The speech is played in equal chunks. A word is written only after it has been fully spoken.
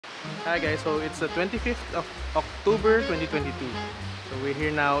Hi guys, so it's the 25th of October 2022. So we're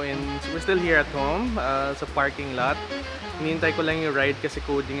here now we're still here at home sa parking lot. Hinihintay ko lang yung ride kasi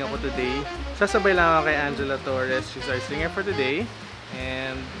coding ako today. Sasabay lang ako kay Angela Torres. She's our singer for today.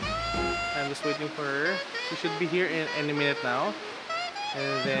 And I'm just waiting for her. She should be here in any minute now.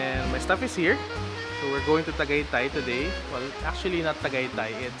 And then my stuff is here. So we're going to Tagaytay today. Well, actually not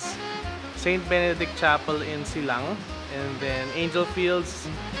Tagaytay. It's St. Benedict Chapel in Silang. And then Angel Fields.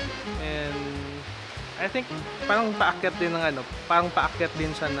 And I think parang paakyat din ng parang paakyat din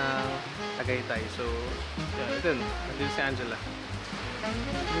siya ng Tagaytay. So, yeah, ito. Nandito si Angela.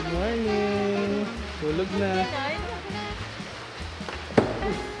 Good morning! Tulog na.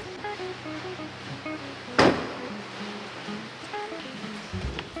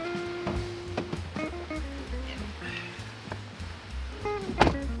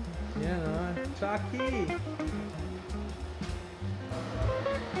 Yan o, Chucky!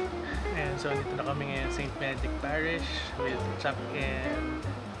 And so, dito na kami ngayon St. Benedict Parish with Chuck and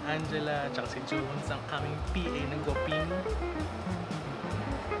Angela, tsaka si Jones, ang aming PA ng Gopin.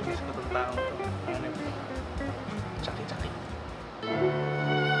 Gusto ko itong taong ito. Ano ito? Chucky.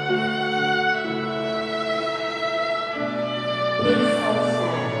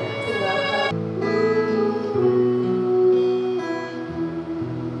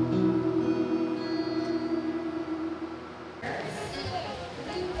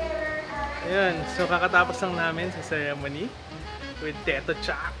 Ayun, so kakatapos lang namin sa ceremony with Teto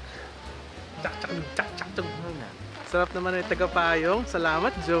Chuck. Chuck. Sarap naman yung tagapayong.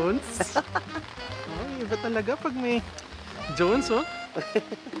 Salamat, Jones. Oh, iba talaga pag may Jones, oh.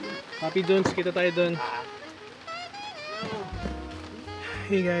 Happy Jones, kita tayo doon.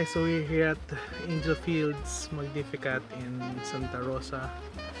 Hey guys, so we're here at Angel Fields Magnificat in Santa Rosa.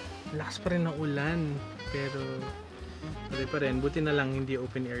 Lakas pa rin ng ulan, pero tuloy pa rin. Buti na lang hindi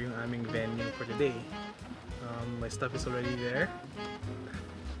open air yung aming venue for today. My stuff is already there.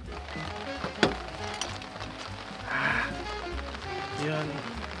 Yan.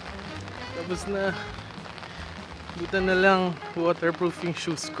 Tapos na. Buta na lang waterproof yung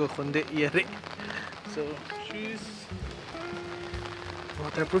shoes ko, kundi yari. So, shoes.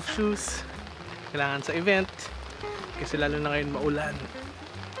 Waterproof shoes. Kailangan sa event. Kasi lalo na ngayon maulan.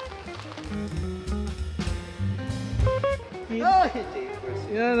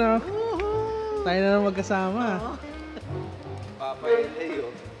 Yan o. Tayo na lang magkasama. Papay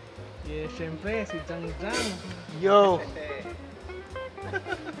Leo. Yes, syempre, si Jang. Yo!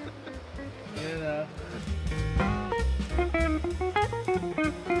 Yan o.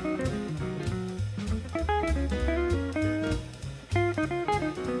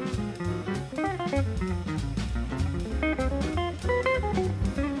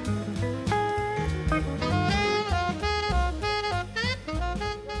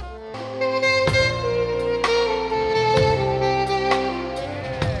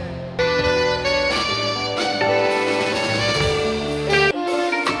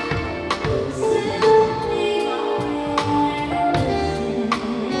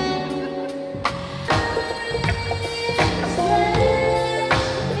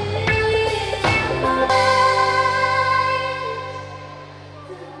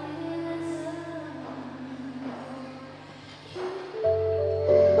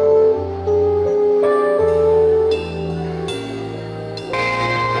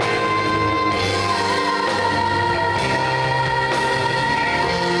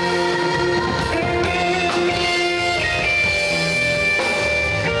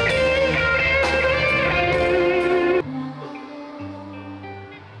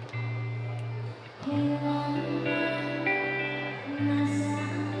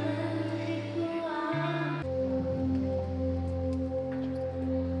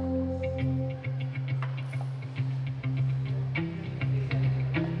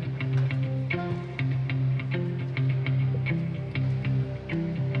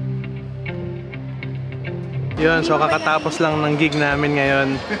 Yun, so kakatapos lang ng gig namin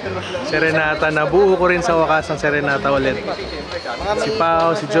ngayon. Serenata, nabuo ko rin sa wakas ang serenata ulit. Si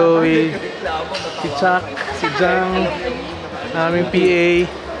Pao, si Joey, si Chuck, si Jang, aming PA,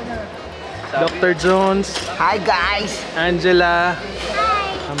 Dr. Jones. Hi guys! Angela.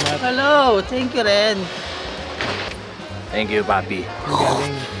 Hi! Hello! Thank you rin. Thank you, Papi. Ang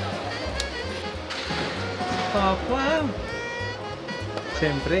galing. Papa.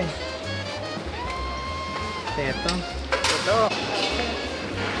 Siyempre. Teto.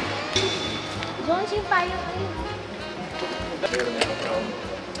 Jones yung payo kayo.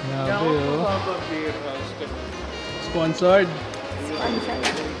 Grabe oh. Sponsored.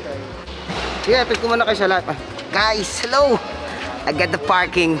 Sige, pick ko muna kayo sa lahat. Guys, hello! I got the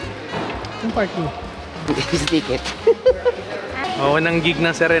parking. Yung parking. His ticket. Unang gig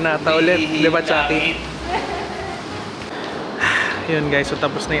ng Serenata ulit. Di ba, Chucky? Yun guys, so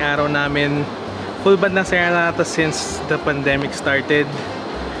tapos na yung araw namin. Full band ng Serenata since the pandemic started.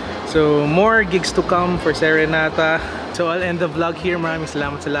 So, more gigs to come for Serenata. So, I'll end the vlog here. Maraming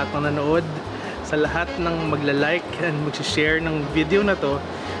salamat sa lahat ng nanood. Sa lahat ng magla-like and mag-share ng video na to.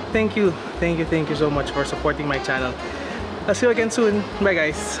 Thank you so much for supporting my channel. I'll see you again soon. Bye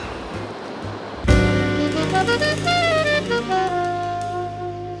guys!